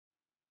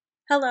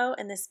Hello,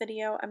 in this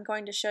video I'm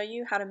going to show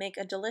you how to make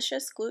a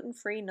delicious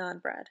gluten-free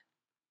naan bread.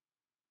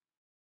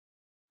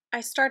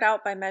 I start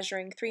out by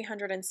measuring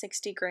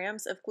 360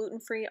 grams of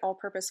gluten-free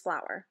all-purpose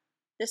flour.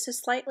 This is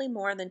slightly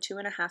more than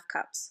 2.5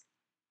 cups.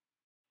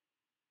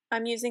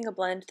 I'm using a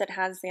blend that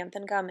has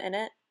xanthan gum in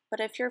it, but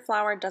if your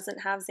flour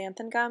doesn't have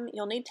xanthan gum,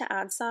 you'll need to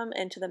add some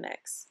into the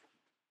mix.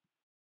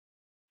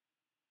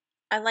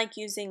 I like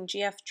using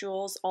GF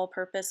Joul's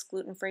all-purpose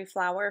gluten-free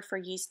flour for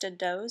yeasted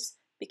doughs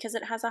because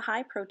it has a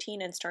high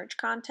protein and starch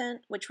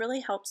content, which really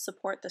helps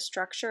support the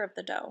structure of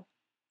the dough.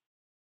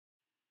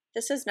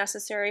 This is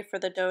necessary for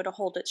the dough to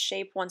hold its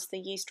shape once the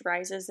yeast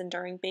rises and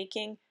during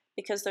baking,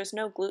 because there's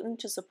no gluten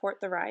to support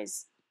the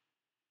rise.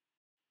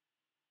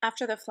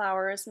 After the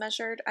flour is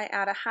measured, I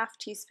add a half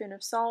teaspoon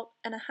of salt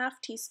and a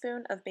half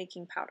teaspoon of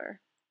baking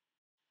powder.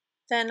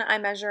 Then I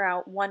measure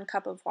out 1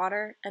 cup of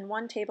water and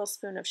 1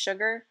 tablespoon of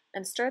sugar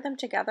and stir them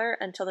together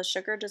until the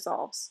sugar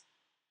dissolves.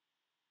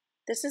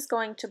 This is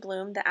going to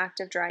bloom the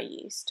active dry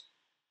yeast.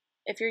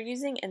 If you're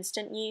using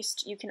instant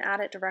yeast, you can add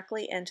it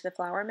directly into the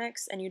flour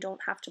mix and you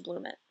don't have to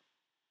bloom it.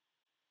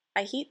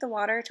 I heat the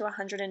water to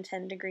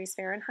 110 degrees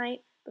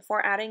Fahrenheit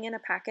before adding in a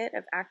packet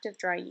of active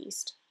dry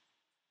yeast.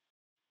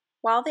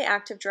 While the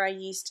active dry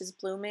yeast is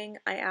blooming,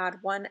 I add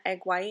 1 egg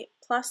white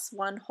plus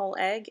 1 whole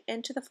egg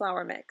into the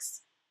flour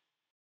mix.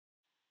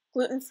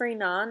 Gluten-free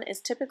naan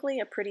is typically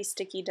a pretty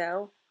sticky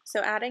dough,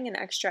 so adding an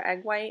extra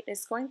egg white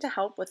is going to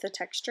help with the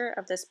texture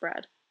of this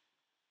bread.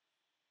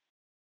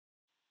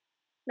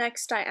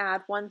 Next, I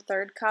add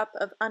 1/3 cup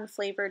of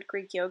unflavored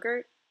Greek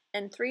yogurt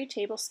and 3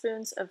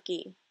 tablespoons of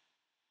ghee.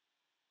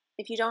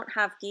 If you don't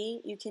have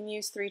ghee, you can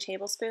use 3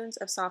 tablespoons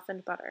of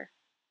softened butter.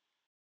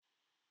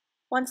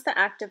 Once the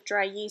active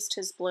dry yeast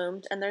has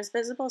bloomed and there's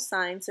visible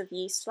signs of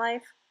yeast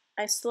life,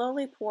 I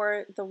slowly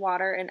pour the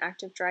water and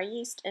active dry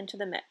yeast into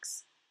the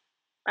mix.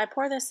 I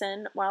pour this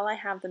in while I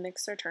have the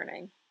mixer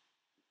turning.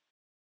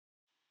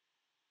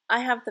 I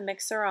have the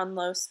mixer on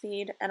low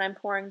speed and I'm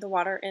pouring the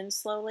water in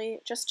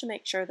slowly just to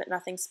make sure that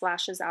nothing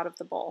splashes out of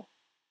the bowl.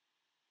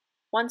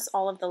 Once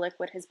all of the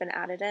liquid has been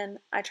added in,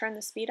 I turn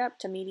the speed up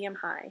to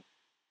medium-high.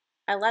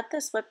 I let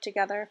this whip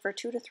together for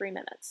 2 to 3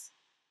 minutes.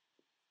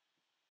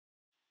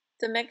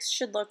 The mix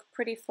should look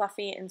pretty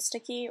fluffy and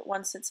sticky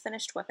once it's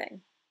finished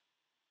whipping.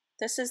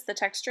 This is the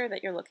texture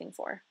that you're looking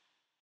for.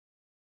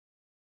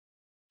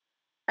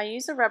 I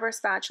use a rubber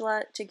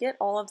spatula to get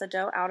all of the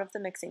dough out of the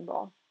mixing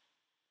bowl.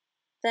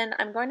 Then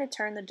I'm going to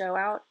turn the dough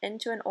out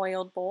into an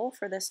oiled bowl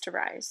for this to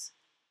rise.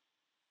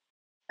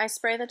 I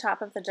spray the top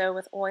of the dough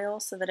with oil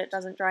so that it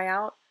doesn't dry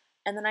out,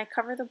 and then I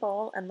cover the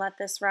bowl and let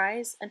this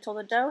rise until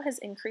the dough has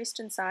increased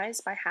in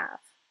size by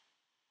half.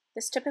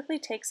 This typically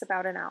takes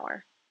about an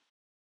hour.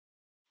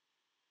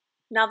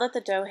 Now that the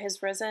dough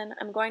has risen,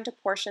 I'm going to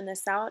portion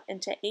this out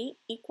into 8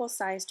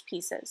 equal-sized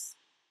pieces.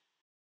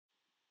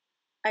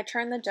 I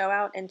turn the dough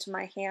out into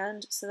my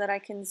hand so that I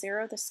can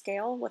zero the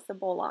scale with the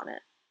bowl on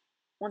it.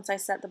 Once I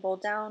set the bowl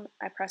down,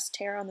 I press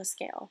tare on the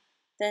scale.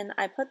 Then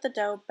I put the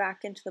dough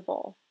back into the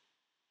bowl.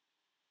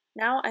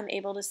 Now I'm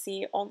able to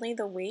see only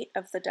the weight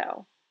of the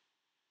dough.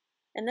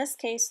 In this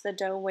case, the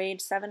dough weighed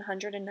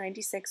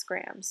 796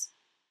 grams.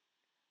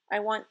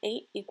 I want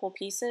 8 equal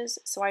pieces,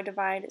 so I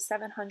divide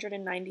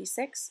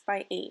 796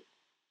 by 8.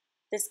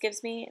 This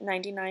gives me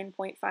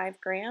 99.5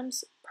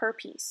 grams per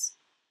piece.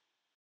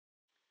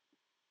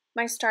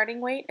 My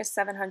starting weight is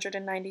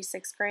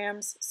 796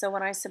 grams, so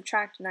when I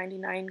subtract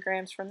 99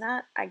 grams from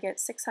that, I get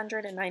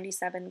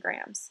 697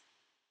 grams.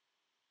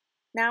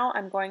 Now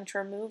I'm going to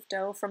remove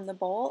dough from the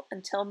bowl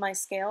until my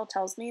scale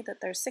tells me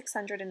that there's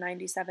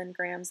 697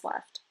 grams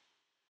left.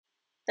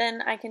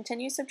 Then I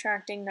continue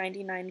subtracting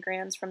 99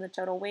 grams from the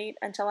total weight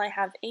until I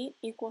have 8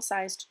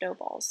 equal-sized dough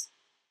balls.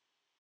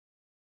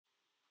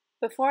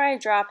 Before I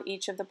drop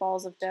each of the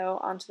balls of dough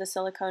onto the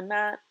silicone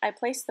mat, I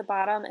place the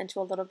bottom into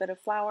a little bit of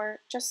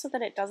flour just so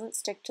that it doesn't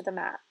stick to the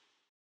mat.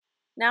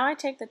 Now I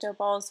take the dough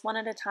balls one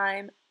at a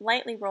time,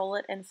 lightly roll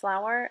it in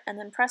flour, and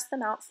then press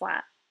them out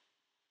flat.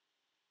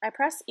 I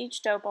press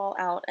each dough ball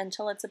out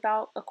until it's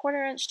about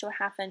 1/4 inch to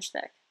 1/2 inch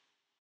thick.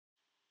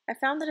 I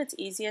found that it's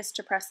easiest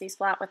to press these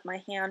flat with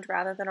my hand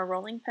rather than a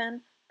rolling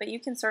pin, but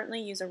you can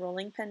certainly use a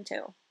rolling pin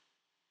too.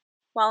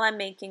 While I'm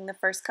making the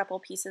first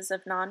couple pieces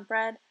of naan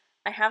bread,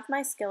 I have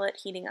my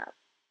skillet heating up.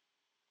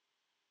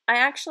 I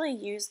actually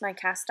use my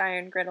cast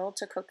iron griddle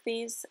to cook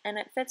these, and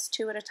it fits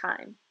 2 at a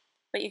time,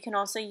 but you can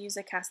also use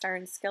a cast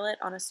iron skillet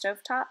on a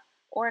stovetop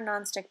or a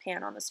nonstick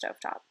pan on the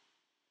stovetop.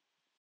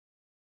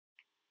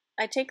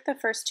 I take the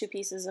first 2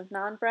 pieces of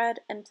naan bread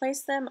and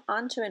place them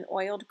onto an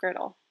oiled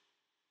griddle.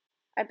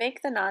 I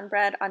bake the naan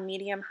bread on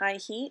medium-high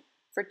heat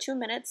for 2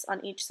 minutes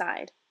on each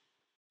side.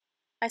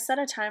 I set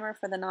a timer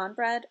for the naan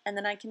bread, and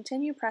then I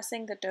continue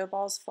pressing the dough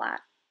balls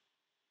flat.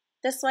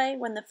 This way,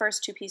 when the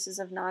first 2 pieces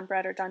of naan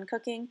bread are done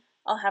cooking,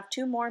 I'll have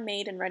 2 more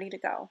made and ready to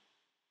go.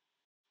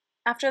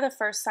 After the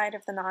first side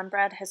of the naan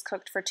bread has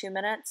cooked for 2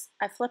 minutes,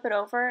 I flip it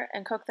over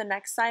and cook the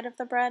next side of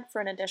the bread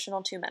for an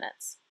additional 2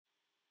 minutes.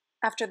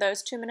 After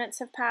those 2 minutes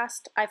have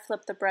passed, I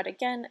flip the bread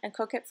again and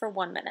cook it for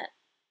 1 minute.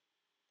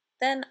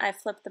 Then I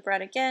flip the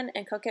bread again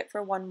and cook it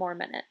for 1 more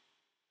minute.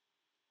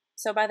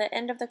 So by the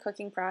end of the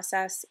cooking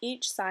process,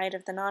 each side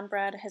of the naan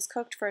bread has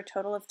cooked for a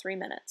total of 3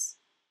 minutes.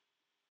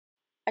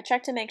 I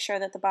check to make sure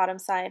that the bottom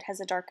side has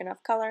a dark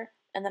enough color,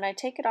 and then I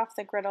take it off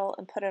the griddle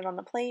and put it on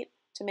a plate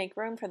to make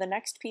room for the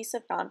next piece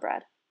of naan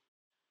bread.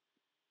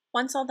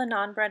 Once all the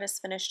naan bread is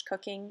finished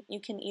cooking, you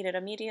can eat it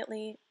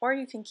immediately, or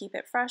you can keep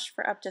it fresh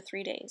for up to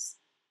 3 days.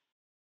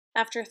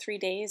 After 3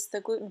 days,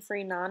 the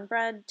gluten-free naan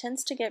bread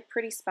tends to get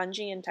pretty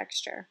spongy in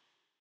texture.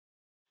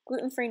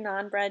 Gluten-free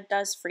naan bread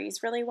does freeze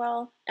really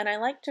well, and I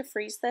like to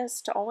freeze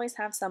this to always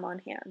have some on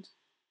hand.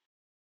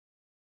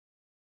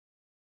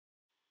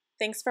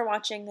 Thanks for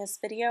watching this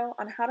video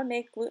on how to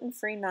make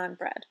gluten-free naan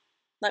bread.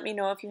 Let me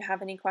know if you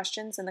have any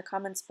questions in the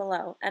comments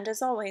below, and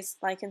as always,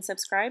 like and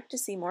subscribe to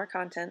see more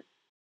content.